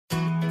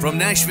From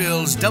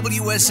Nashville's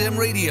WSM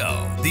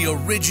Radio, the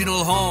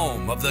original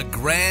home of the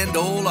Grand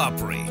Ole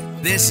Opry,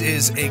 this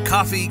is a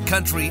Coffee,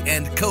 Country,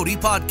 and Cody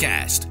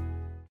podcast.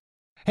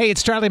 Hey,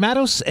 it's Charlie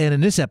Matos, and in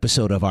this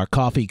episode of our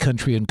Coffee,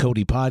 Country, and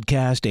Cody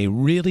podcast, a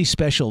really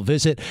special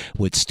visit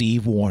with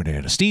Steve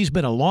Wariner. Steve's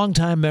been a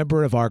longtime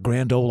member of our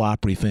Grand Ole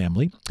Opry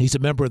family. He's a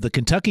member of the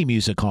Kentucky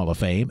Music Hall of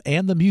Fame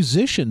and the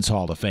Musicians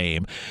Hall of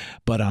Fame.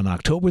 But on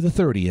October the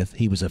 30th,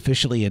 he was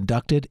officially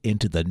inducted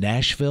into the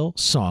Nashville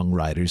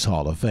Songwriters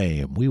Hall of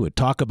Fame. We would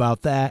talk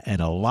about that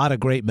and a lot of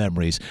great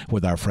memories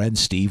with our friend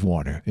Steve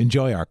Wariner.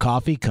 Enjoy our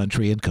Coffee,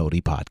 Country, and Cody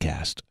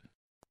podcast.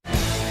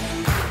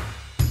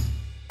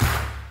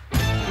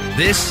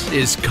 This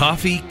is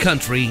Coffee,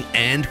 Country,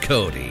 and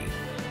Cody.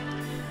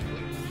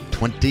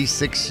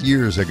 26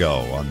 years ago,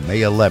 on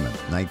May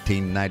 11th,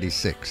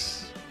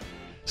 1996,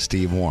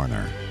 Steve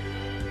Wariner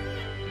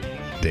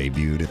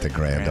debuted at the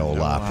Grand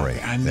Ole Opry.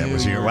 That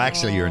was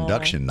your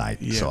induction night.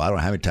 Yeah. So I don't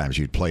know how many times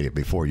you'd played it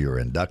before you were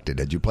inducted.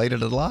 Had you played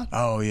it a lot?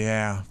 Oh,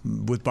 yeah.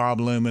 With Bob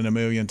Luman a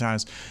million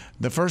times.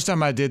 The first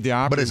time I did the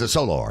Opry. But as a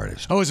solo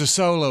artist. Oh, as a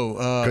solo.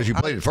 Because you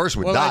played it first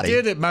with Dottie. Dottie. I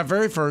did it. My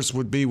very first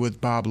would be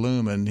with Bob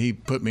Luman. He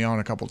put me on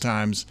a couple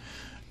times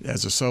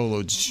as a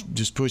solo,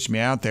 just pushed me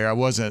out there. I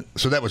wasn't.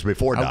 So that was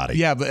before Dottie?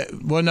 Yeah, but,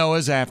 well, no, it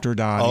was after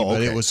Dottie. Oh, okay.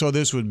 But it was, so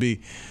this would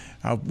be.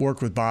 I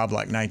worked with Bob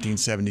like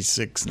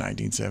 1976,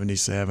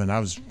 1977. I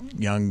was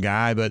a young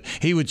guy, but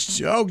he would,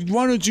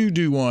 why don't you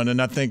do one? And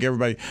I think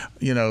everybody,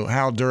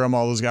 Hal Durham,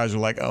 all those guys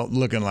were like,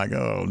 looking like,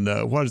 oh,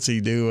 no, what is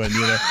he doing?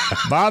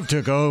 Bob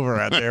took over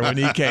out there when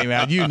he came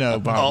out.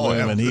 Bob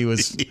Luman. He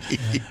was,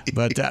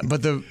 but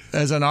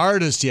as an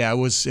artist, yeah, it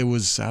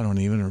was, I don't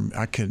even,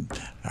 I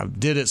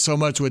did it so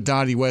much with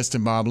Dottie West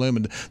and Bob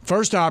Luman.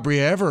 First Opry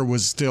ever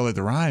was still at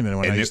the Ryman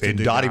when I used to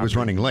do Dottie was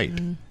running late.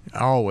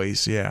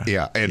 Always, yeah.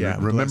 Yeah,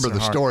 and remember the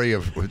story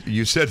of,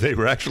 you said they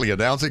were actually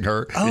announcing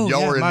her, and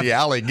y'all were in the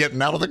alley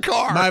getting out of the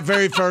car. My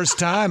very first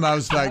time, I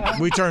was like,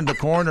 we turned the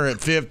corner at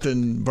 5th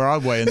and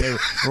Broadway, and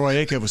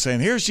Roy Acuff was saying,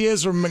 here she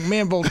is from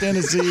McMinnville,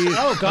 Tennessee.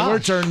 Oh, gosh. And we're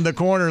turning the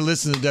corner,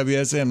 listening to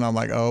WSM, and I'm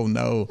like, oh,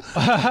 no.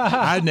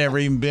 I'd never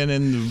even been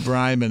in the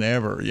Ryman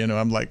ever.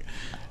 I'm like,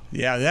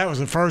 yeah, that was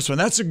the first one.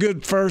 That's a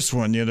good first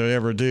one, to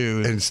ever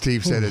do. And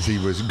Steve said as he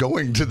was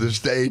going to the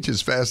stage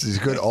as fast as he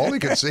could, all he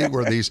could see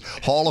were these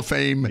Hall of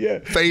Fame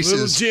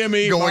faces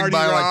Jimmy, going Marty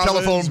by Robbins, like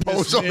telephone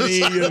poles on the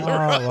side.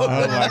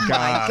 Oh, my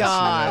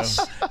gosh.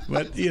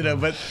 But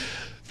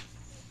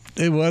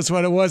it was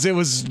what it was. It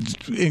was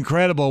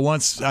incredible.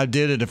 Once I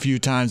did it a few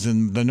times,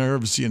 and the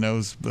nerves,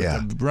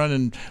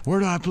 running, where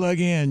do I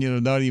plug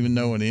in? Not even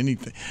knowing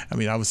anything. I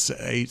mean, I was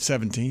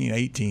 17,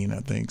 18,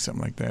 I think,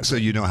 something like that. So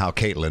you know how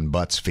Caitlin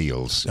Butts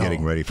feels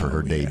getting ready for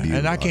her debut.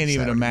 And I can't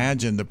even Saturday.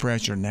 imagine the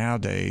pressure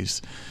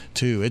nowadays,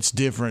 too. It's a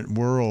different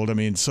world. I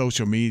mean,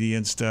 social media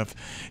and stuff.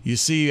 You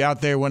see out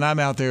there, when I'm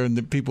out there and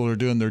the people are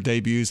doing their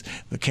debuts,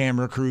 the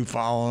camera crew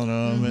following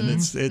them, and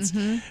it's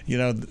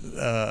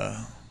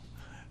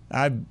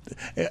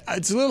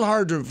it's a little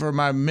hard for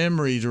my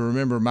memory to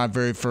remember my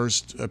very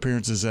first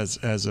appearances as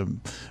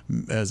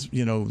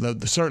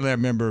certainly I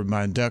remember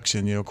my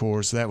induction, of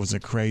course. That was a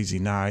crazy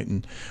night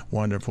and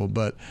wonderful.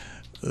 But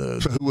so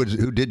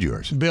who did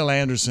yours? Bill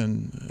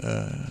Anderson,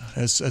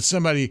 as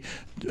somebody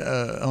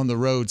on the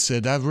road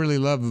said, I really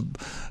love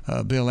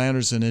Bill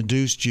Anderson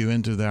induced you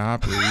into the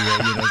Opry.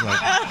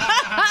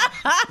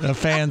 A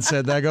fan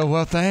said that. I go,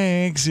 well,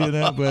 thanks,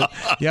 But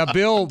yeah,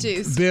 Bill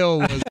was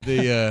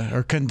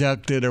or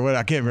conducted or what,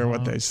 I can't remember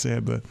what they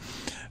said, but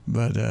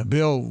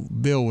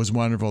Bill was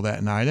wonderful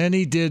that night, and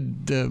he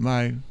did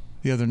the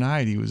other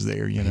night he was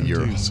there,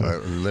 too.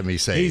 So let me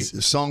say,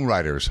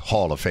 Songwriters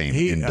Hall of Fame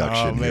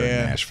induction here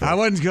in Nashville. I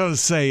wasn't going to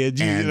say it,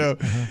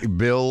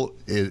 Bill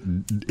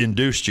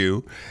induced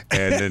you,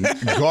 and then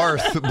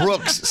Garth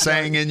Brooks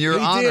sang in your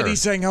honor. He did. He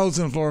sang "Holes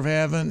in the Floor of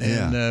Heaven"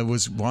 and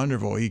was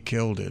wonderful. He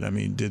killed it. I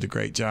mean, did a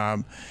great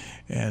job,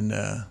 and.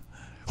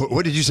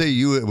 What did you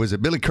say? Was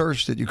it Billy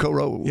Kirsch that you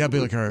co-wrote? Yeah,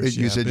 Billy Kirsch.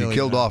 You said Billy, you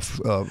killed off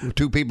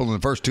 2 people in the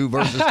first 2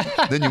 verses.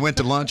 Then you went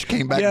to lunch,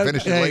 came back, and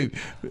finished it late.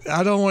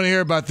 I don't want to hear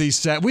about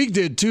these. We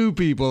did 2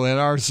 people in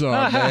our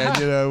song,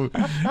 man.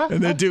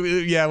 And then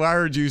I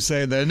heard you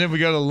say that. And then we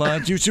go to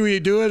lunch. Should we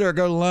do it or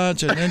go to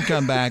lunch and then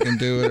come back and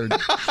do it?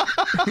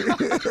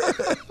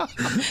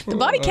 The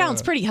body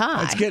count's pretty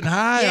high. It's getting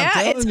high. Yeah,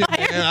 I'm telling it's you,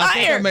 higher and I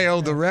think I higher. may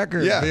hold the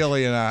record,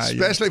 Billy and I.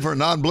 Especially for a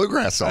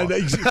non-bluegrass song.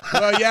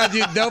 Well,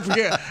 don't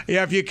forget.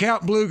 Yeah, if you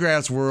count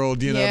Bluegrass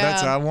World,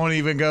 that's I won't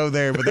even go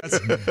there. But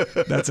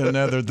that's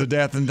another the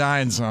Death and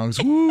Dying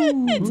songs.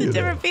 Woo, it's a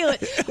different feeling.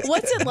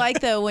 What's it like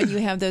though when you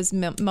have those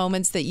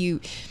moments that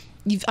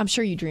I'm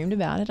sure you dreamed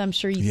about it. I'm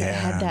sure you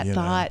had that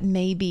thought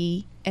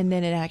maybe. And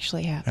then it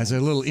actually happened. As a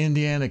little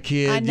Indiana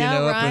kid,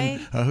 right?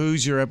 Up in a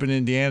Hoosier up in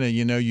Indiana,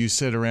 you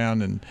sit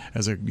around and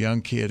as a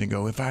young kid and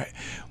go,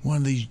 one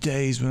of these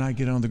days when I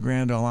get on the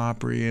Grand Ole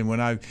Opry and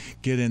when I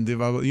get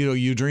into,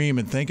 you dream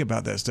and think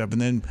about that stuff. And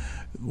then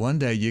one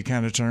day you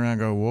kind of turn around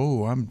and go,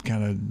 whoa, I'm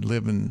kind of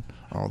living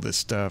all this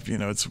stuff.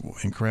 It's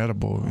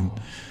incredible. And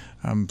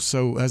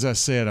as I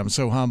said, I'm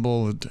so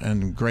humble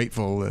and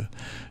grateful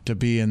to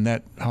be in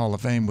that Hall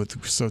of Fame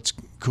with such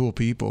cool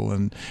people.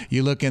 And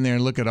you look in there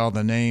and look at all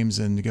the names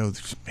and you go,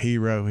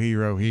 hero,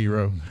 hero,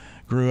 hero.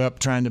 Grew up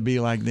trying to be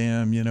like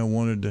them,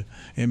 wanted to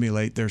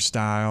emulate their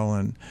style.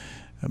 And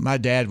my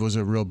dad was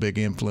a real big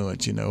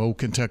influence, old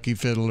Kentucky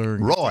fiddler.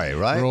 Roy,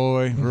 right?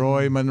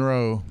 Roy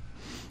Monroe.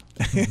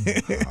 Oh,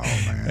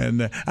 man.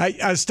 And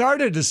I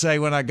started to say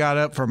when I got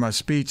up for my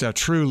speech, I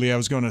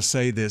was going to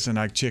say this and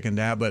I chickened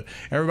out, but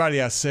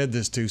everybody I said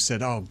this to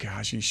said, oh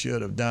gosh, you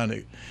should have done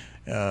it.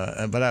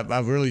 But I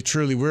really,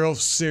 truly, real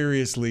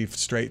seriously,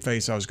 straight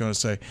face, I was going to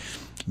say,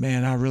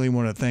 man, I really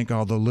want to thank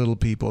all the little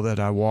people that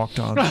I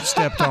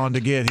stepped on to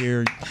get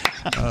here.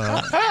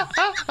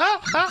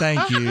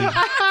 Thank you.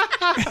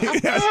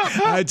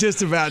 I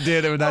just about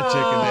did it when I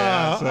chickened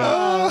out.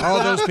 So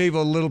all those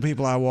little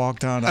people I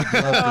walked on, I'd love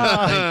to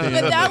thank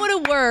them. But that would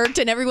have worked,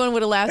 and everyone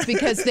would have laughed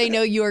because they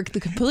know you're the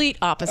complete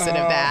opposite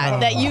of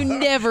that you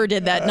never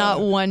did that,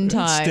 not one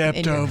time.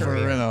 Stepped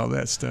over and all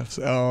that stuff.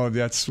 Oh,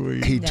 that's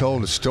sweet. He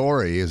told a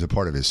story as a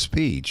part of his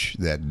speech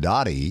that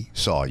Dottie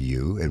saw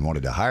you and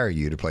wanted to hire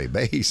you to play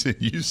bass, and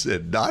you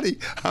said, Dottie,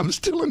 I'm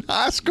still in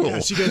high school. Yeah,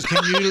 she goes,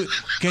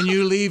 can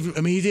you leave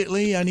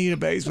immediately? I need a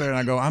bass player. And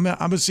I go, I'm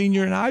a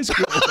senior in high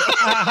school.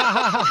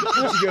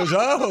 She goes,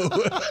 oh,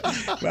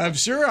 I'm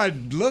sure I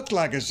looked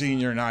like a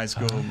senior in high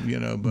school,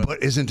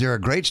 But isn't there a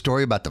great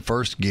story about the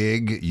first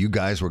gig? You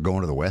guys were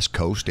going to the West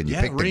Coast and you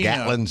picked the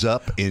Gatlins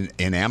up in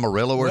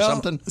Amarillo or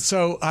something?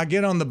 So I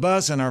get on the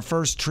bus, and our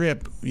first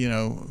trip,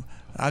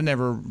 I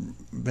never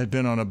had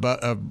been on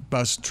a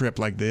bus trip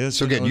like this.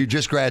 So again, you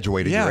just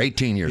graduated. Yeah. You're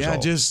 18 years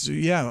old.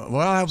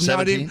 Well, I've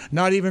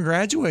not even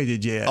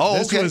graduated yet.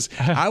 Oh, okay.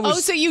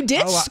 So you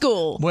ditched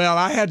school. Well,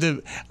 I had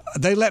to.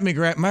 They let me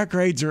my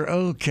grades are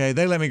okay.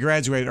 They let me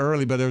graduate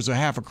early, but there was a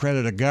half a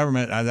credit of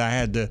government I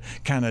had to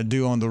kind of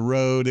do on the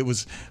road. It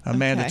was a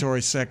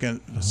mandatory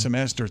second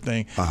semester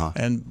thing,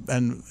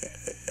 and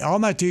all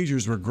my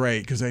teachers were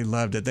great because they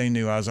loved it. They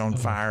knew I was on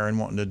fire and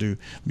wanting to do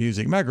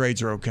music. My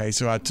grades are okay,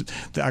 so I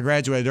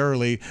graduated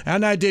early,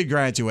 and I did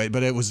graduate,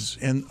 but it was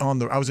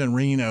I was in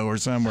Reno or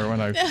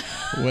somewhere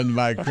when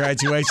my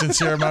graduation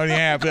ceremony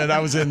happened. I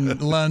was in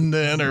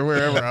London or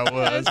wherever I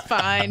was. That's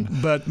fine.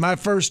 But my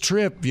first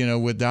trip,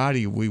 with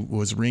Dottie,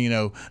 was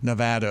Reno,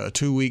 Nevada, a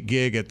 2-week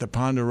gig at the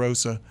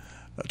Ponderosa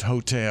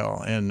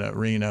Hotel in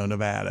Reno,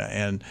 Nevada,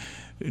 and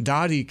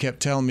Dottie kept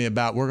telling me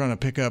about we're going to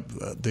pick up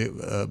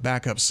the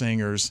backup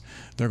singers.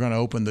 They're going to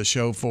open the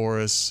show for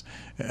us,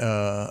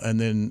 and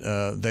then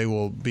they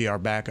will be our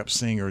backup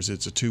singers.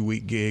 It's a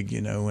 2-week gig,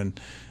 and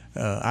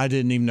I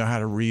didn't even know how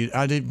to read.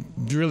 I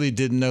really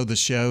didn't know the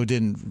show.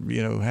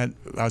 I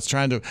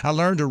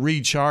learned to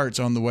read charts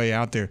on the way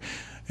out there.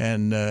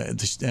 And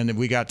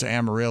we got to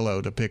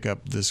Amarillo to pick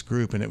up this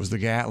group, and it was the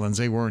Gatlins.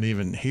 They weren't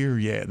even here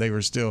yet. They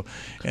were still,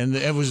 and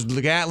it was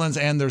the Gatlins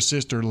and their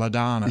sister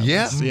LaDonna.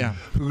 Yeah.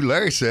 Who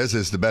Larry says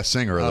is the best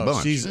singer of the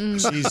bunch.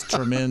 She's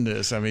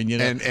tremendous. I mean,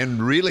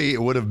 and really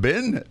it would have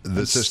been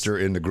the sister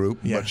in the group,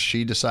 but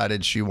she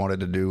decided she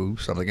wanted to do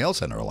something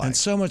else in her life. And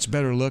so much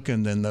better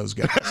looking than those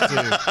guys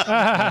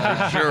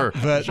too. Sure.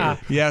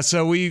 But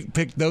so we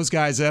picked those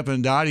guys up,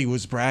 and Dottie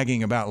was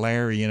bragging about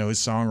Larry, his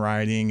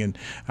songwriting, and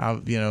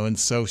and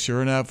so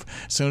sure enough,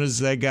 as soon as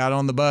they got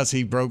on the bus,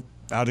 he broke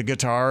out a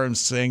guitar and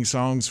sang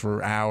songs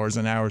for hours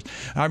and hours.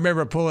 I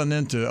remember pulling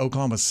into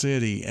Oklahoma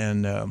City,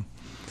 and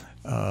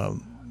I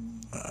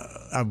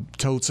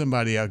told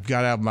somebody, I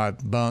got out of my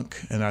bunk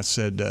and I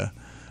said,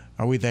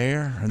 are we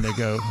there? And they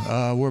go,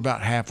 we're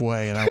about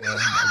halfway. And I went,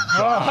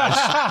 oh my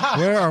gosh,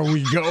 where are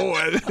we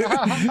going?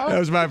 That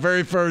was my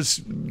very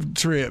first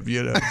trip,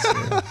 So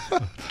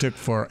took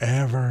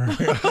forever.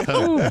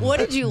 What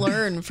did you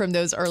learn from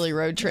those early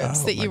road trips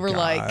that you were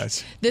like,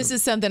 this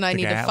is something I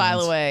need to file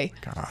away?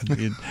 God,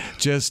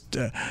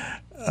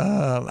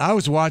 I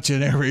was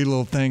watching every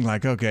little thing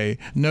like, okay,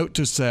 note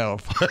to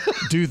self,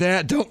 do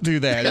that, don't do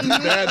that. Do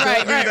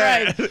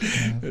that, don't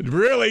do that.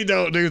 Really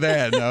don't do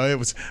that.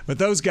 No, but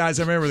those guys,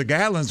 I remember the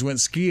Gatlins went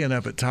skiing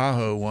up at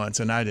Tahoe once,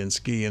 and I didn't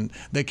ski, and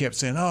they kept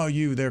saying,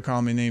 they're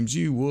calling me names,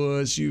 you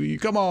wuss, you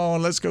come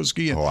on, let's go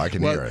skiing. Oh, I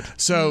can hear it.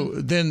 So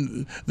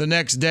then the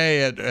next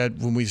day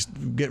when we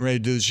getting ready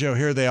to do the show,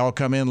 here they all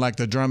come in like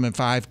the Drum and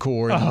Five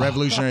Corps in the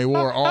Revolutionary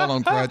War, all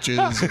on crutches.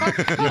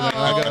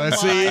 I go,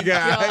 see you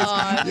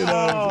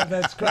guys,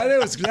 that's great.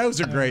 Those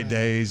are great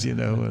days,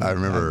 I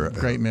remember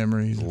great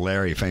memories.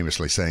 Larry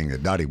famously saying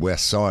that Dottie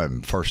West saw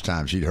him first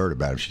time she'd heard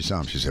about him. She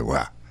saw him. She said,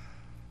 "Wow,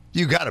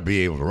 you got to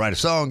be able to write a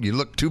song. You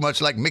look too much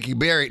like Mickey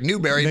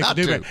Newberry not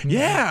to."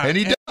 Yeah, and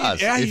he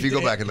does. If you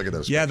go back and look at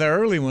those. Yeah, the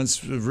early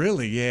ones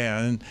really. Yeah,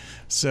 and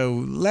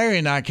so Larry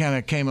and I kind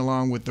of came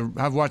along with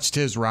I've watched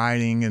his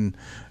writing, and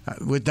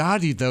with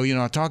Dottie though,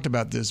 I talked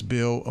about this,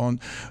 Bill, on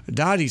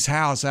Dottie's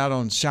house out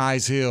on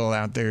Shies Hill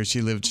out there.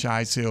 She lived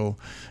Shies Hill.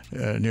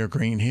 Near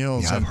Green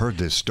Hills. Yeah, I've heard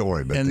this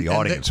story, but the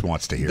audience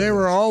wants to hear it. It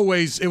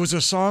was a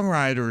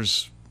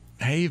Songwriters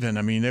haven.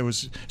 I mean,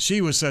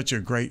 she was such a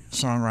great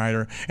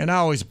songwriter, and I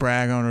always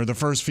brag on her. The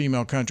first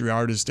female country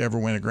artist to ever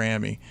win a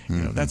Grammy. You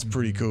know, that's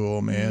pretty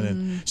cool, man.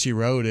 And she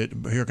wrote it,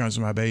 "Here Comes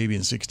My Baby"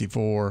 in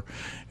 '64,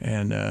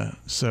 and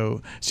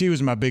so she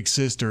was my big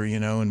sister, you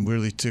know, and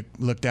really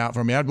looked out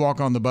for me. I'd walk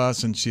on the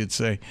bus, and she'd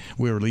say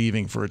we were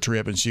leaving for a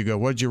trip, and she'd go,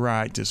 "What'd you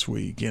write this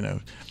week? You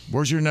know,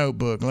 where's your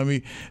notebook? Let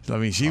me."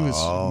 She was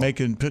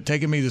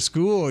taking me to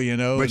school, you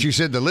know. But you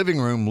said the living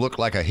room looked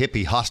like a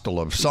hippie hostel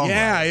of songwriters.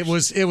 Yeah, it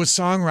was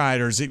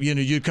songwriters. You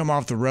know, you'd come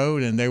off the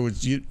road and there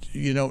was you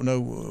don't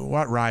know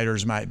what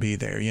writers might be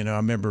there. You know, I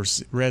remember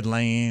Red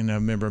Lane. I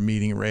remember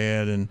meeting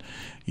Red, and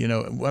you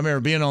know, I remember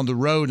being on the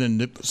road and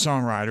the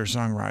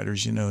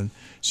songwriters. You know, and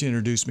she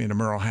introduced me to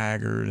Merle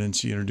Haggard, and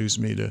she introduced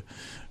me to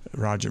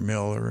Roger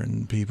Miller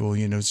and people.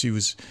 You know,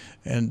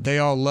 and they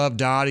all loved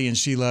Dottie, and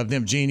she loved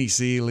them. Jeannie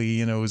Seeley,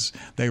 you know,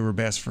 they were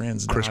best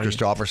friends. Chris Dottie.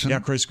 Christopherson? Yeah,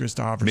 Chris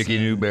Christopherson. Mickey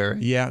Newberry?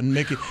 Yeah, and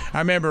Mickey. I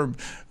remember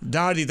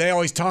Dottie, they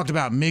always talked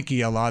about Mickey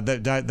a lot.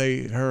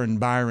 Her and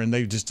Byron,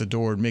 they just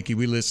adored Mickey.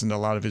 We listened to a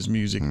lot of his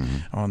music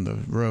on the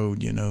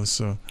road, you know.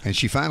 So. And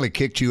she finally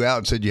kicked you out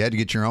and said you had to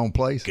get your own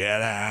place?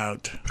 Get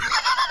out.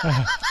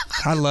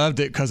 I loved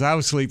it because I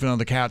was sleeping on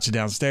the couch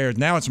downstairs.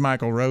 Now it's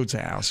Michael Rhodes'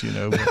 house, you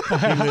know. But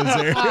he lives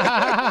there.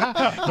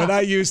 But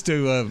I used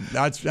to,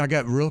 I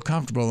got real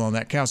comfortable on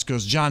that couch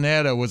because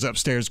Johnetta was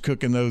upstairs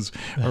cooking those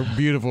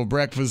beautiful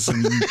breakfasts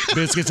and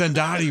biscuits, and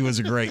Dottie was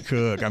a great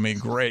cook. I mean,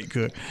 great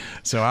cook.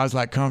 So I was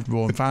like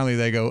comfortable, and finally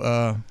they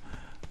go,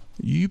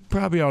 you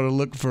probably ought to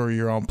look for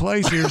your own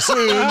place here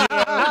soon. You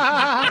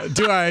know?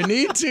 Do I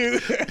need to?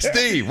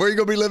 Steve, where are you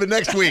going to be living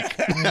next week?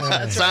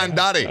 Signed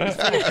Dottie.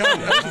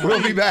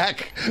 We'll be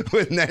back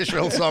with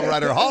Nashville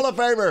songwriter, Hall of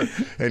Famer,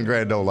 and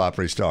Grand Ole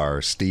Opry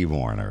star Steve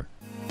Wariner.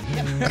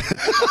 True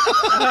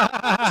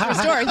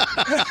story.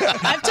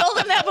 I've told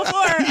him that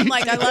before. I'm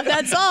like, I love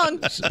that song,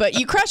 but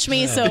you crush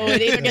me, so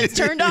it either gets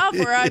turned off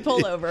or I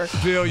pull over.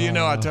 Bill, you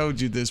know, I told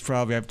you this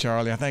probably.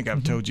 Charlie, I think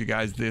I've told you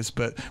guys this,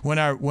 but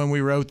when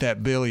we wrote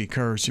that Billy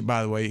Kirsch,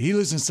 by the way, he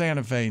lives in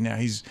Santa Fe now.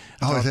 I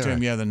talked to him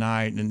the other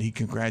night, and he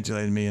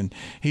congratulated me, and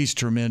he's a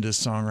tremendous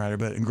songwriter,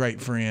 but a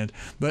great friend.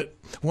 But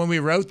when we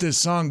wrote this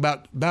song,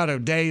 about a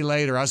day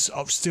later, I was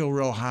still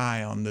real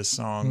high on this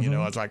song. You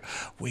know, I was like,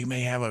 we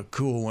may have a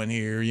cool one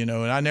here, you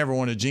know, and I never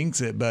want to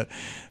jinx it. But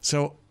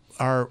so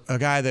a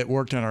guy that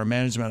worked in our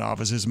management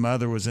office, his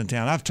mother was in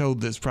town. I've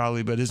told this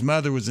probably, but his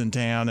mother was in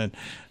town and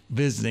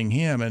visiting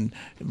him, and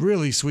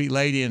really sweet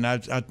lady. And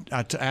I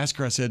asked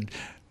her, I said,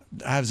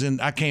 I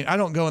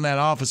don't go in that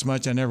office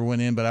much. I never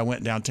went in, but I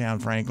went downtown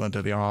Franklin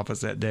to the office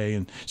that day,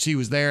 and she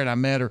was there, and I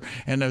met her,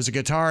 and there was a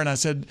guitar, and I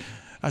said,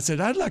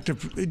 I'd like to.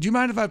 Do you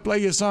mind if I play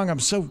you a song?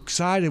 I'm so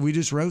excited. We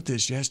just wrote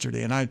this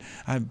yesterday, and I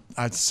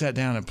sat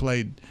down and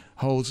played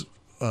holes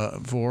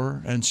for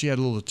her, and she had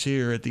a little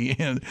tear at the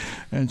end,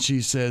 and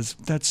she says,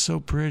 "That's so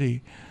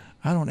pretty.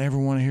 I don't ever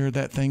want to hear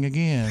that thing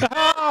again."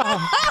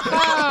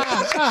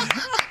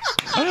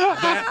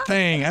 That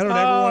thing. I don't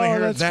ever want to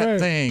hear that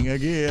thing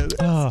again.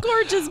 That's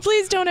gorgeous.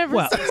 Please don't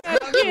ever sing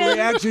that again. The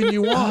reaction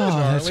you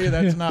want, Charlie.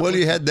 That's not. Well,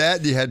 you had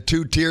that. You had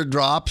two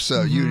teardrops.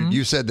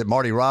 You said that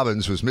Marty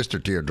Robbins was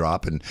Mr.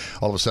 Teardrop, and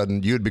all of a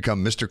sudden you had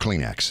become Mr.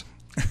 Kleenex.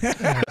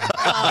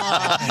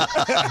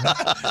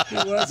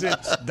 Was it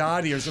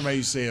Dottie or somebody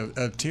used to say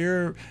a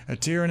tear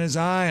in his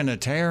eye and a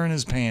tear in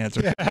his pants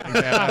or something like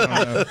that?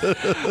 I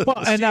don't know.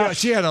 Well,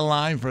 she had a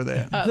line for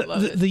that.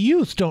 The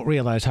youth don't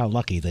realize how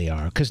lucky they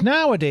are, because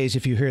nowadays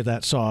if you hear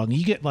that song,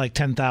 you get like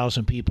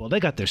 10,000 people. They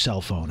got their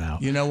cell phone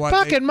out. You know what?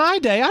 Back in my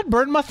day, I'd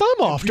burn my thumb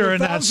off during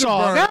that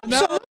song.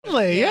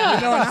 Absolutely, yeah.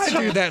 You know, and I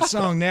do that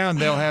song now, and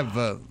they'll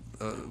have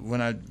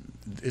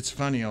it's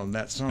funny on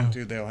that song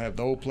too. They'll have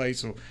the whole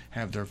place will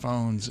have their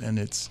phones, and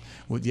it's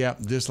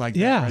just like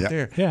that right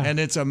there. Yeah. And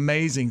it's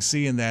amazing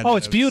seeing that. Oh,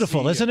 it's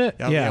beautiful, isn't it?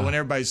 Yeah. When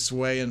everybody's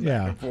swaying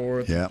back and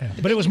forth. Yeah.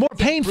 But it was more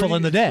painful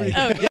in the day.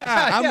 Oh, yeah.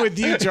 I'm with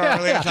you,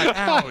 Charlie. I was like,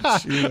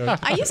 ouch. You know.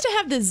 I used to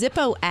have the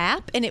Zippo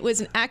app, and it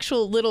was an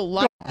actual little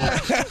lock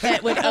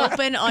that would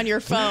open on your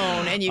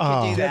phone, and you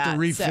could do that. You have to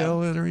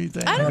refill it or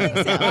anything? I don't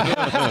think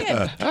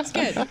so. That's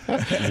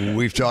good.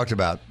 We've talked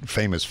about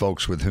famous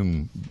folks with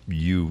whom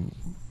you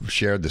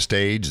shared the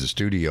stage, the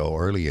studio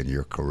early in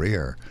your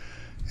career.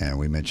 And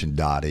we mentioned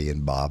Dottie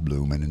and Bob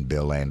Luman and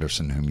Bill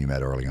Anderson, whom you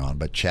met early on.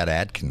 But Chet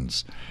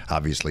Atkins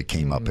obviously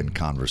came up in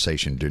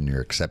conversation during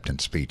your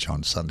acceptance speech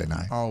on Sunday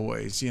night.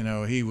 Always. You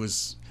know, he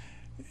was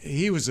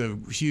a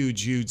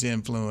huge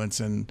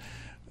influence. And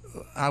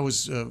I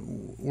was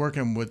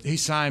working with, he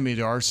signed me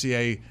to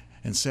RCA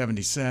in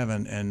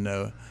 77,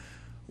 and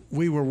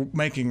we were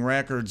making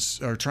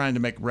records, or trying to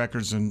make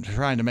records and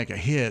trying to make a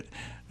hit.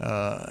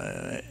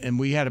 And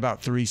we had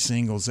about 3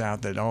 singles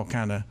out that all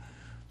kind of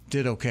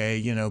did okay,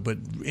 you know, but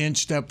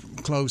inched up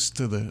close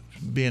to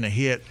being a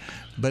hit,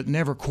 but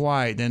never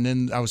quite. And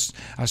then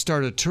I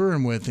started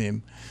touring with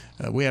him.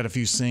 We had a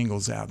few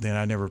singles out then.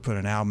 I never put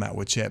an album out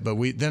with Chet, but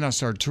then I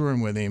started touring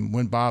with him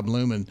when Bob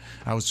Luman.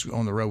 I was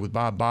on the road with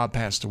Bob. Bob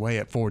passed away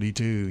at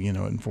 42, you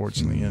know,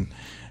 unfortunately,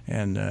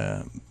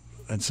 and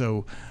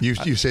so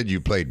you said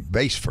you played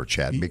bass for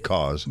Chet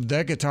because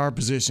that guitar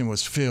position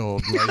was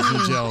filled, ladies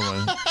and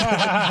gentlemen,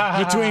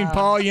 between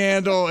Paul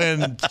Yandel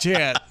and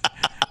Chet.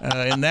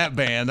 In that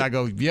band, I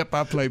go, yep,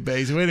 I play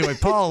bass. Well, anyway,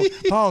 Paul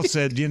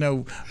said,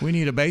 we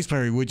need a bass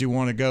player. Would you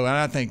want to go? And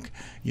I think,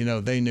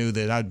 they knew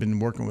that I'd been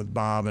working with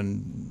Bob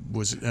and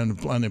was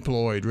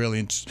unemployed, really,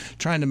 and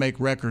trying to make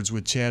records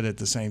with Chet at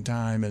the same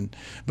time.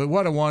 But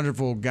what a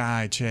wonderful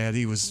guy, Chet.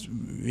 He was,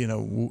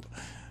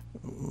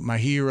 my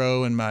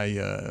hero and my,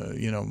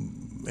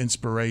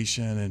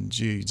 inspiration, and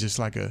just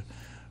like a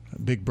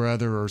big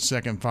brother or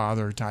second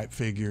father type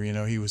figure.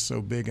 He was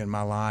so big in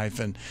my life,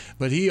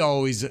 but he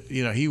always,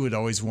 he would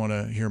always want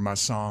to hear my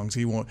songs.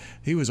 He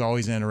was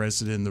always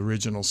interested in the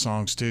original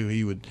songs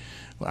too.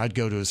 I'd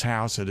go to his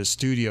house at his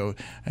studio,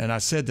 and I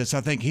said this, I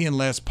think he and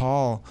Les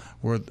Paul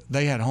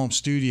they had home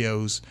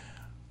studios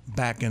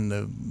back in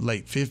the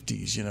late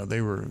 50s. They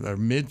were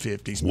mid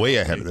 50s. Way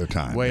ahead of their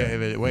time. Way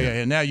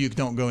ahead. Now you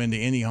don't go into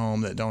any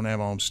home that don't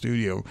have a home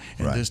studio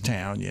in this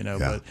town,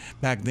 but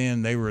back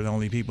then they were the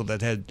only people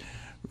that had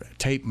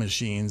tape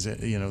machines,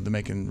 they're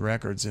making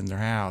records in their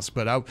house.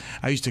 But I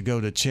used to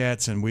go to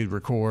Chet's and we'd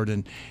record,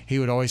 and he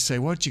would always say,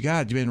 what you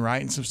got? You been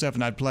writing some stuff?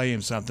 And I'd play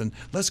him something.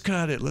 Let's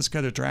cut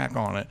a track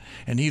on it.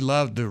 And he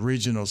loved the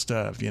original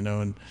stuff,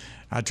 and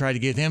I'd try to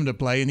get him to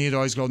play, and he'd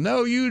always go,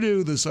 no, you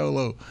do the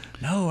solo.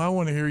 No, I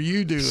want to hear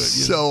you do it.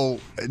 So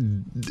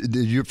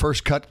did your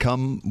first cut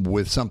come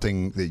with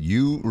something that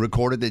you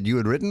recorded that you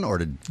had written, or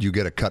did you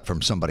get a cut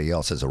from somebody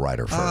else as a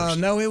writer first?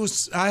 No,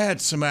 I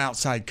had some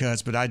outside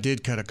cuts, but I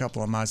did cut a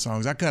couple of my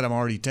songs. I cut them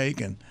already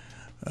taken.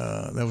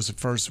 That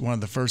was one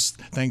of the first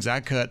things I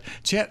cut.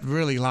 Chet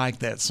really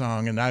liked that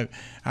song, and I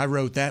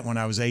wrote that when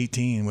I was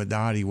 18 with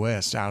Dottie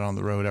West out on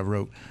the road. I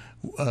wrote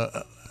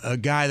a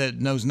guy that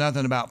knows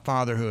nothing about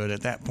fatherhood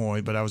at that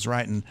point, but I was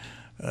writing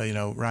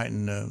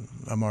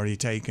I'm Already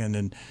Taken,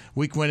 and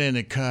we went in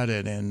and cut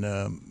it, and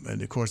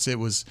of course it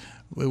was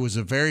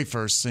a very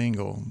first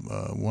single,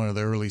 one of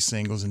the early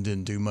singles, and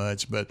didn't do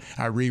much, but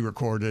I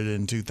re-recorded it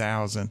in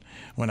 2000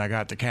 when I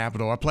got to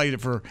Capitol. I played it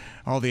for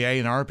all the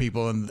A&R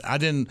people, and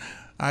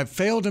I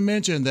failed to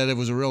mention that it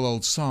was a real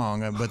old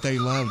song, but they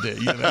loved it.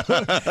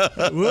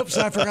 Whoops,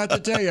 I forgot to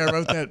tell you. I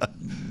wrote that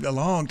a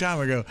long time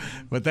ago.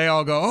 But they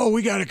all go, oh,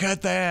 we got to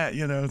cut that.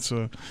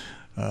 So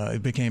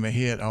it became a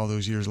hit all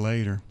those years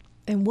later.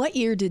 And what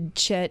year did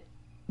Chet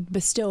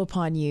bestow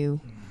upon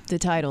you the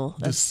title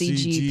of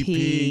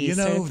CGP,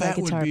 Certified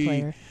Guitar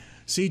Player?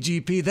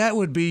 CGP, that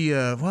would be,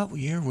 what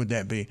year would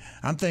that be?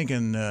 I'm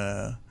thinking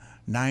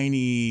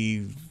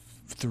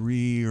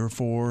 93 or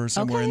 4,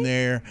 somewhere in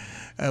there.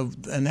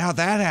 And how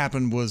that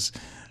happened was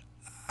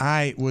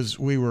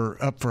we were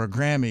up for a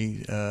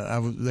Grammy.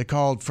 They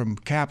called from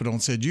Capitol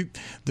and said,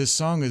 this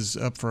song is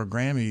up for a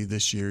Grammy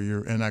this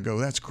year. And I go,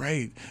 that's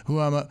great. Who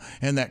I'm up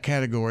in that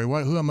category?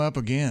 Who I'm up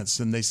against?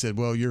 And they said,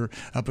 well, you're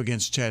up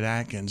against Chet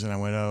Atkins. And I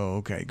went, oh,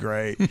 okay,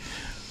 great.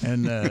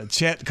 And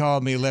Chet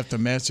called me, left a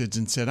message,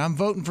 and said, I'm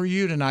voting for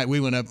you tonight. We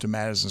went up to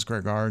Madison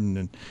Square Garden,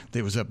 and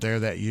it was up there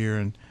that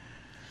year.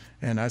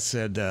 And I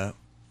said,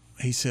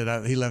 he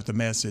said, he left a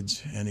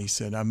message, and he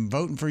said, I'm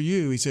voting for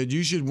you. He said,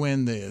 you should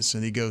win this.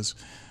 And he goes,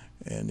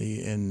 and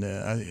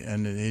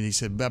he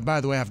said,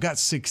 by the way, I've got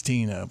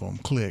 16 of them.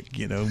 Click,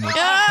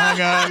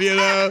 hung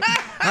up,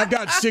 I've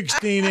got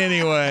 16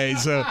 anyway.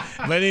 So,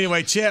 but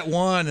anyway, Chet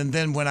won. And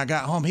then when I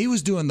got home, he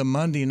was doing the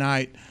Monday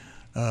night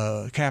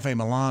Cafe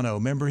Milano.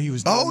 Remember, he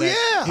was doing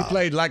that? Yeah. He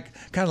played kind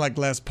of like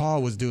Les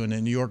Paul was doing it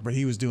in New York, but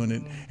he was doing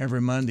it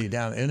every Monday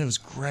down, and it was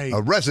great.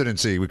 A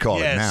residency, we call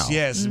it now.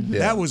 Yes,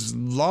 that was a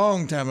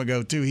long time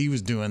ago too. He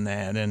was doing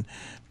that, and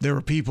there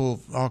were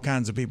all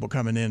kinds of people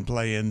coming in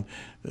playing,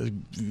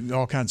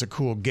 all kinds of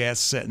cool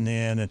guests sitting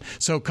in, and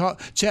so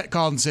Chet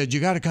called and said, "You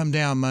got to come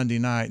down Monday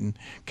night." And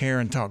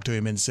Karen talked to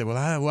him and said, "Well,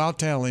 I'll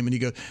tell him." And he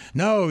goes,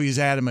 "No," he's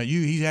adamant.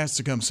 He has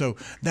to come. So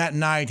that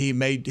night he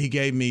made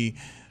me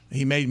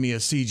a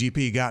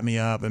CGP, got me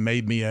up and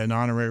made me an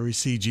honorary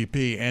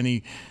CGP, and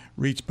he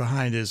reached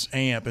behind his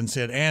amp and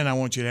said, "And I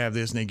want you to have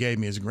this," and he gave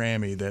me his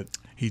Grammy that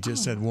he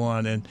just had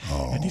won, and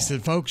he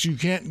said, "Folks, you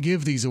can't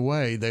give these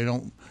away.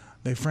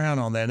 They frown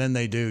on that," and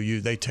they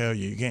do. They tell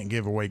you can't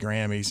give away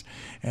Grammys.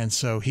 And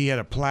so he had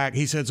a plaque.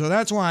 He said, "So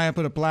that's why I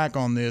put a plaque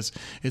on this.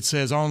 It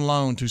says on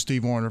loan to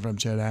Steve Wariner from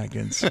Chet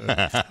Atkins." So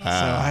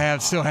I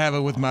still have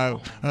it with my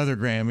other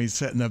Grammys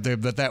sitting up there,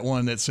 but that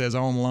one that says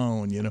on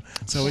loan,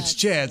 So it's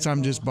Chet's.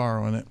 I'm just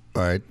borrowing it.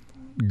 All right,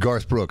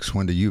 Garth Brooks.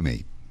 When did you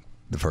meet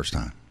the first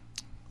time?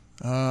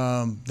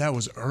 That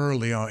was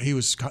early on. He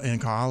was in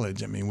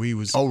college. I mean, we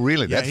was. Oh,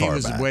 really? Yeah, that far he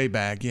was back? way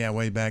back. Yeah,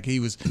 way back.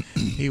 He was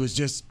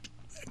just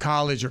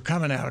college or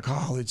coming out of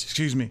college,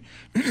 excuse me,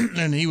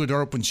 and he would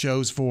open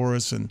shows for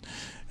us, and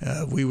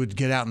we would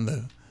get out in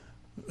the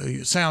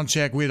sound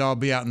check. We'd all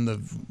be out in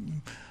the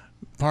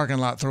parking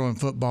lot throwing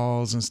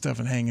footballs and stuff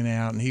and hanging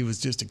out, and he was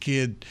just a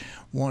kid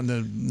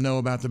wanting to know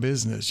about the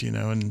business,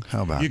 and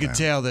How about you could that?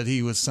 tell that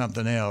he was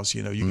something else,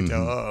 you could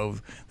tell, oh,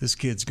 this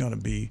kid's going to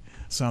be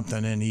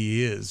something, and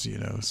he is,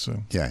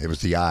 so. Yeah, it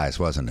was the eyes,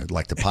 wasn't it?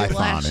 Like the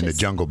python in the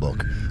Jungle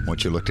Book.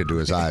 Once you looked into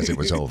his eyes, it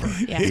was over.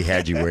 Yeah. He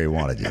had you where he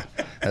wanted you.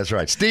 That's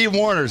right. Steve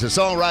Wariner is a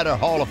songwriter,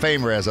 Hall of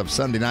Famer as of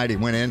Sunday night. He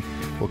went in.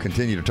 We'll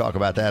continue to talk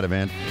about that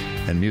event.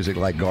 And music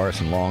like Garth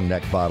and Long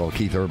Neck Bottle,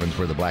 Keith Urban's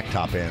Where the Black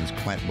Top Ends,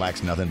 Clint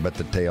Black's Nothing But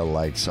the Tail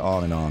Lights,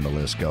 on and on the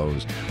list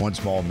goes. One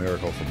Small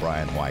Miracle for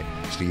Brian White,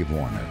 Steve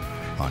Wariner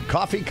on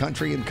Coffee,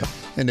 Country,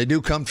 and they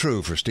do come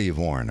true for Steve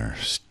Wariner.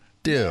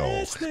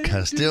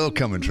 Still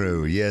coming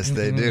true. Yes,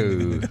 they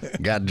do.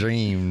 Got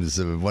dreams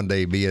of one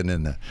day being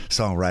in the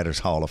Songwriters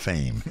Hall of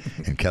Fame.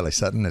 And Kelly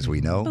Sutton, as we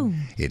know,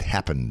 it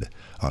happened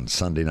on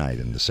Sunday night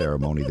in the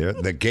ceremony there.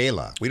 The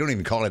gala. We don't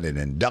even call it an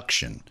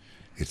induction.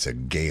 It's a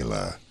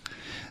gala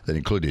that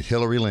included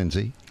Hillary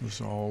Lindsey, It was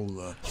all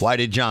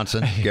Whitey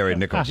Johnson, Gary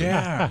Nicholson,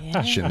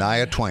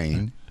 Shania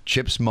Twain,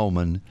 Chips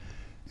Moman,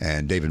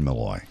 and David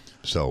Malloy.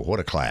 So what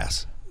a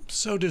class.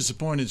 so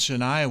disappointed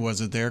Shania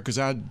wasn't there because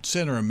I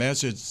sent her a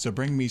message to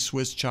bring me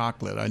Swiss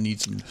chocolate. I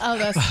need some. Oh,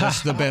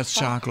 That's the best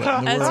chocolate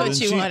in the That's world. what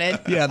you wanted.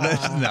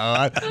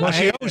 Yeah, Well,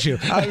 she owes you.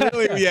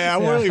 I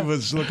really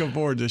was looking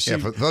forward to. Yeah,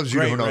 for those of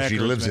you who great don't know, she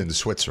records, lives man. in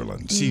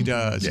Switzerland. She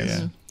does, Yes.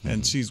 yeah.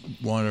 And she's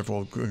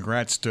wonderful.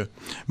 Congrats to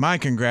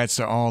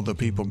all the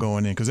people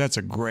going in because that's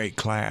a great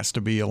class to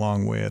be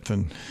along with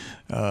and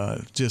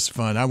just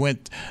fun. I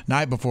went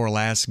night before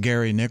last.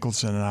 Gary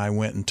Nicholson and I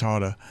went and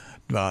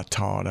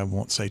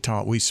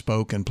we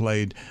spoke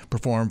and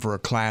performed for a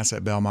class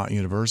at Belmont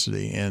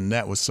University, and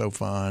that was so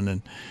fun.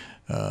 And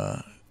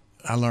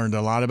I learned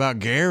a lot about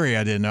Gary.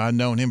 I didn't know. I'd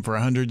known him for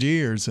 100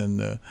 years,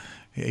 and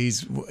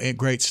he's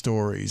great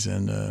stories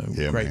and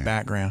great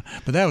background.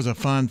 But that was a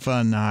fun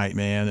night,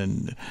 man.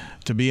 And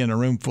to be in a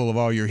room full of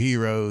all your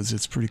heroes,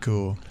 it's pretty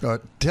cool.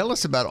 Tell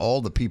us about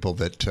all the people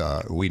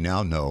that we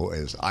now know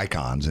as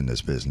icons in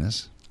this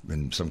business.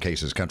 In some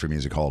cases, country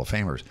music Hall of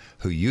Famers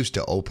who used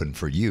to open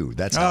for you.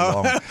 That's how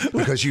long,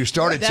 because you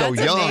started so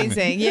That's young.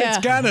 amazing. Yeah.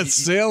 It's kind of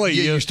silly.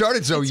 You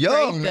started so It's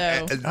young.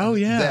 great, though. Oh,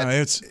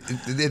 yeah,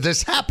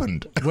 This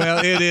happened. Well,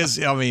 it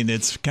is. I mean,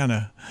 it's kind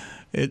of.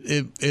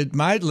 It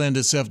might lend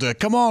itself to,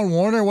 come on,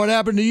 Warner, what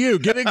happened to you?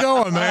 Get it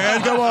going,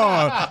 man. Come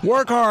on.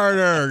 Work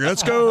harder.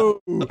 Let's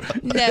go.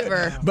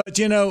 Never.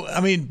 But, I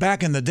mean,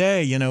 back in the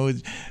day,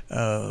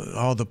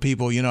 all the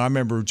people, I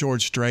remember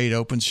George Strait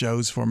opened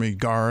shows for me.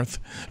 Garth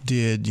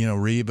did,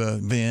 Reba,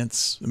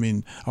 Vince. I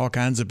mean, all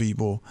kinds of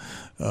people.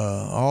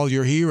 All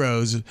your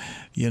heroes,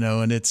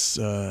 and it's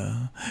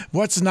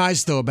what's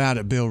nice, though, about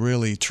it, Bill,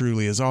 really,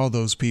 truly, is all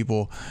those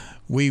people.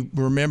 We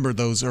remember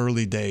those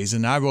early days,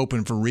 and I've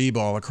opened for Reba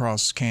all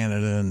across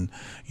Canada and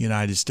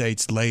United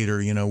States later.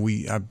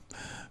 We got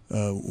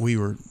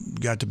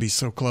to be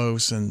so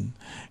close, and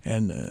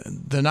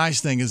the nice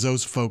thing is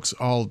those folks,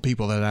 all the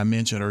people that I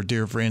mentioned, are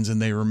dear friends,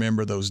 and they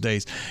remember those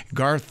days.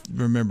 Garth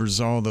remembers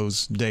all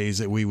those days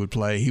that we would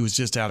play. He was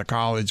just out of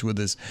college with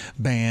his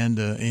band,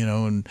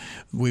 and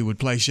we would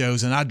play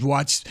shows, and I'd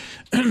watch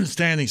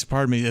standing,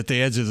 at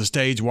the edge of the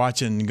stage,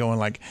 watching and going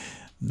like,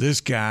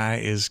 this guy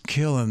is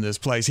killing this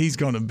place. He's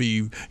going to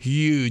be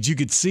huge. You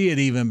could see it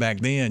even back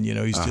then.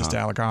 He's just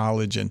out of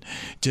college and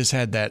just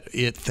had that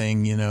it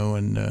thing,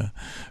 and of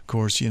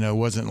course,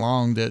 wasn't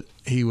long that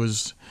he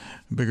was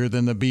bigger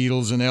than the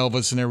Beatles and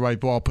Elvis and everybody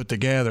all put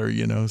together,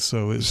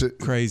 so it's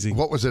crazy.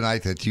 What was the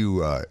night that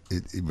you,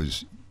 it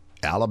was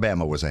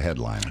Alabama was a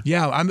headliner?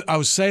 Yeah, I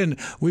was saying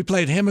we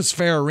played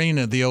Hemisphere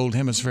Arena, the old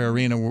Hemisphere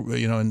Arena,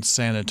 in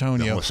San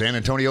Antonio. Well, San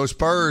Antonio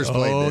Spurs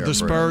played there. Oh, the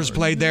Spurs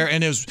played there,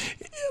 and it was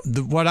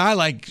what I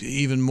like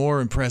even more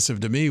impressive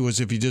to me was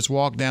if you just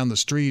walk down the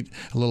street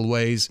a little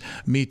ways,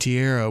 Mi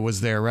Tierra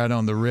was there right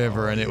on the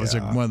river, and it was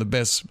one of the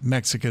best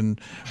Mexican.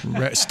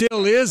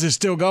 Still is. It's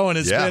still going.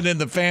 It's been in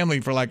the family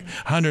for like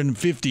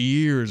 150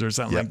 years or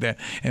something like that,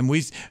 and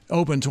we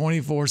open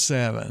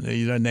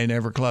 24/7. They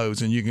never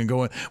close, and you can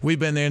go in. We've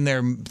been in there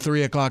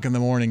 3 o'clock in the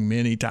morning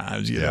many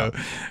times,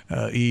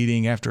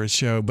 eating after a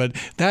show. But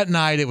that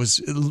night this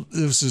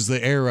is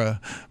the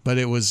era, but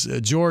it was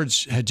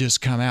George had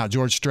just come out.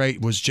 George Strait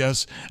was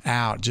just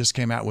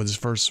came out with his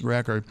first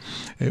record.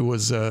 It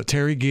was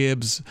Terry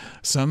Gibbs,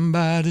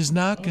 Somebody's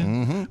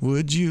Knocking,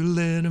 Would You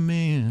Let Him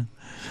In?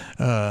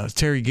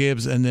 Terry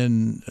Gibbs, and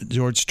then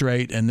George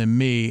Strait, and then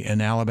me in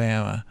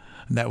Alabama.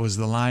 That was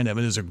the lineup. It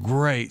was a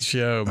great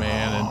show,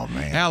 man. Oh,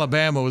 man.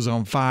 Alabama was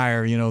on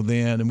fire,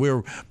 then, and we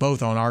were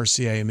both on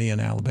RCA, me in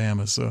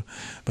Alabama. So,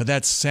 but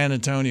that's San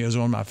Antonio is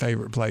one of my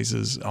favorite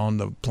places on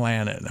the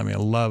planet. I mean, I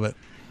love it.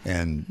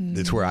 And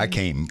it's where I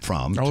came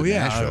from, to Oh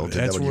yeah, Nashville, to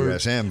that's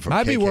WSM. From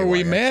might be where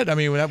we KKYS. met. I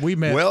mean, we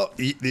met. Well,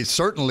 it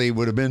certainly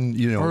would have been,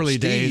 Early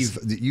Steve,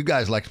 days. you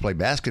guys like to play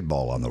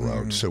basketball on the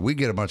road. So we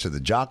get a bunch of the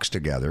jocks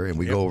together and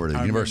we go over to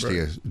the University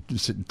of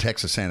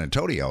Texas San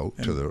Antonio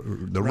to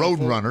the Road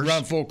Runners.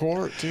 Run full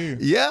court, too.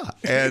 Yeah.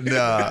 And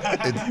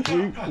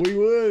We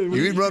would.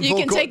 you'd run You full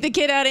can court. take the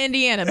kid out of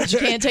Indiana, but you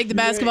can't take the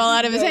basketball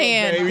out of his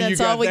hand. baby, That's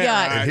you all got we that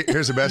got. right.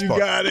 Here's the best You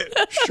part. got it.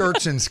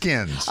 Shirts and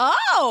skins.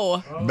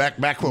 Oh,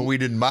 Back when we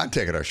didn't mind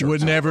taking our shirts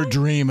Would off. never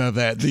dream of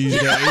that these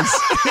days.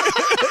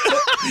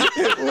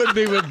 It wouldn't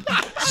even.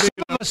 Some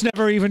of us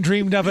never even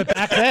dreamed of it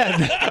back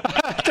then.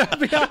 Oh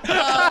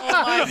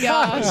my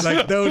gosh. It's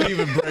like, don't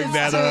even bring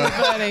that up.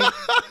 Funny.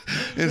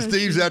 And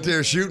Steve's out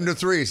there shooting the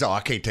three. So I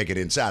can't take it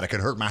inside. I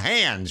can hurt my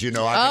hands. You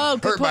know, I can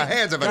hurt my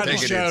hands if I Got a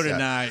take it show inside.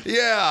 tonight.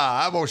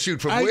 Yeah, I'm going to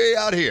shoot from way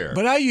out here.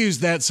 But I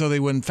used that so they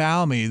wouldn't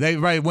foul me. They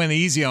went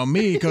easy on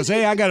me because,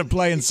 hey, I got to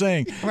play and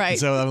sing. Right. And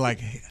so I'm like,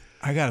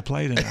 I got to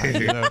play tonight.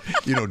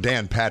 You know,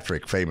 Dan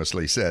Patrick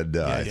famously said,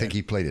 I think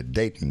he played at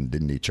Dayton,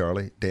 didn't he,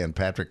 Charlie? Dan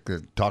Patrick,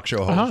 the talk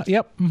show host.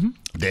 Yep. Mm-hmm.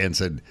 Dan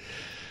said,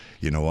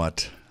 you know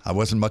what? I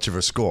wasn't much of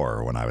a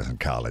scorer when I was in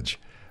college,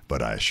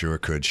 but I sure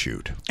could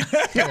shoot.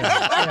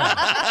 I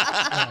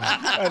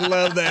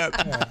love that.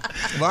 Yeah.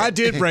 Well, I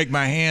did break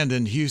my hand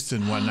in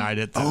Houston one night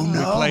at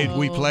the.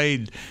 We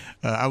played.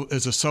 It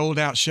was a sold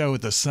out show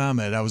at the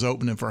Summit. I was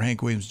opening for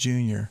Hank Williams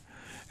Jr.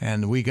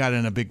 And we got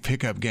in a big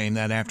pickup game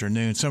that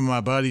afternoon. Some of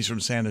my buddies from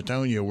San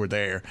Antonio were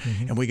there,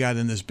 and we got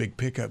in this big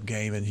pickup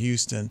game in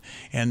Houston.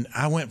 And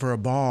I went for a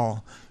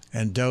ball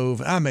and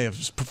dove. I may have,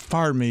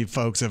 pardon me,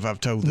 folks, if I've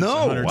told this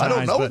 100 times. I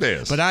don't know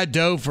this. But I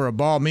dove for a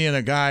ball. Me and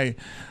a guy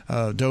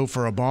dove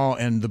for a ball,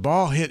 and the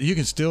ball hit. You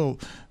can still.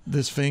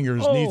 This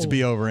fingers needs to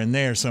be over in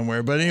there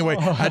somewhere. But anyway,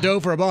 I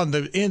dove for a ball, and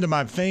the end of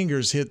my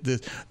fingers hit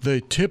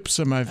the tips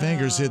of my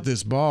fingers hit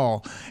this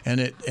ball, and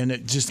it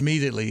just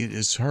immediately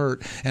is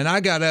hurt. And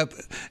I got up,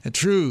 and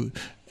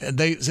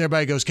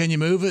everybody goes, "Can you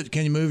move it?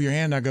 Can you move your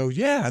hand?" I go,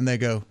 "Yeah," and they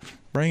go,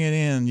 "Bring it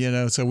in," you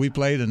know. So we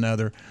played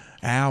another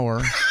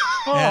hour.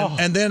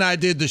 And then I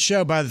did the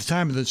show. By the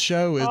time of the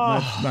show,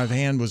 my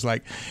hand was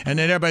like, and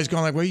then everybody's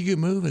going like, well, you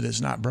can move it.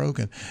 It's not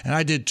broken. And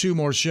I did 2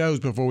 more shows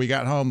before we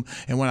got home.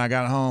 And when I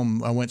got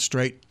home, I went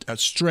straight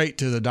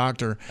to the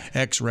doctor,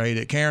 X-rayed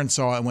it. Karen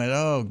saw it and went,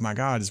 oh, my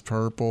God, it's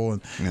purple.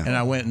 And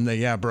I went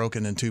and,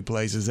 broken in 2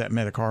 places at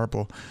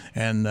metacarpal.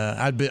 And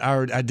I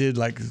did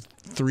like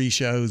 3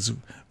 shows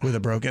with a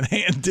broken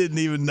hand, didn't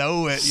even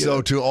know it.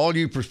 So to all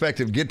you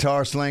prospective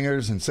guitar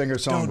slingers and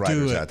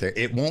singer-songwriters out there,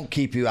 it won't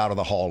keep you out of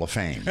the Hall of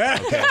Fame.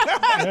 Okay?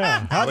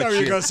 I thought you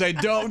were going to say,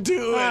 don't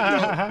do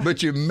it.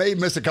 But you may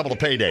miss a couple of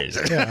paydays.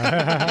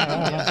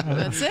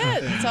 That's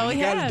it. That's all we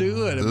Got had. to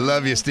do it.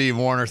 Love you, Steve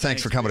Wariner.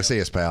 Thanks for coming to see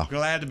us, pal.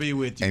 Glad to be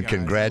with you, And guys.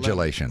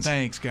 congratulations.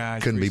 Thanks,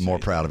 guys. Couldn't be more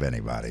Appreciate proud of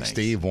anybody. Thanks.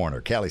 Steve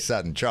Wariner, Kelly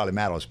Sutton, Charlie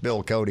Matos,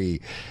 Bill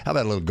Cody. How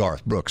about a little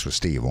Garth Brooks with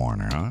Steve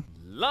Wariner, huh?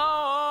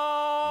 Long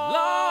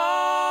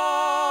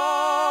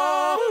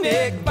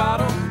neck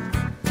bottom,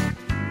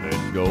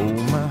 let go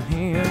my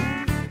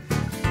hand.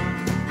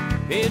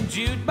 Hey,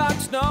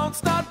 jukebox, don't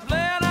start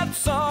playing that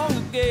song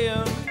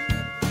again.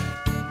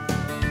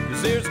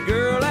 'Cause there's a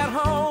girl at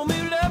home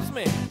who loves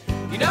me.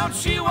 You know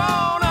she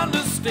won't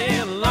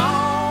understand.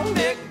 Long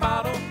neck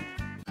bottom.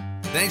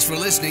 Thanks for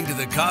listening to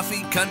the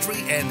Coffee,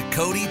 Country, and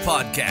Cody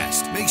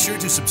podcast. Make sure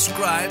to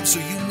subscribe so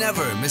you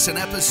never miss an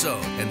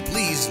episode. And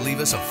please leave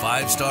us a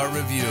 5-star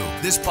review.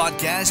 This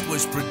podcast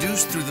was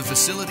produced through the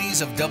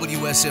facilities of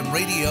WSM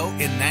Radio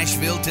in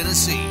Nashville,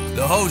 Tennessee.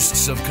 The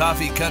hosts of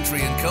Coffee,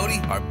 Country, and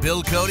Cody are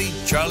Bill Cody,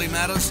 Charlie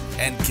Matos,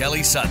 and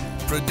Kelly Sutton.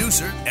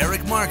 Producer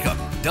Eric Markham.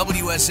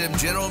 WSM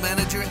General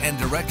Manager and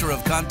Director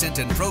of Content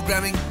and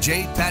Programming,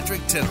 J.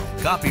 Patrick Tittle.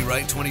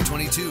 Copyright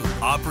 2022,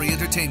 Opry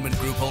Entertainment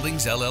Group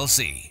Holdings,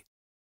 LLC.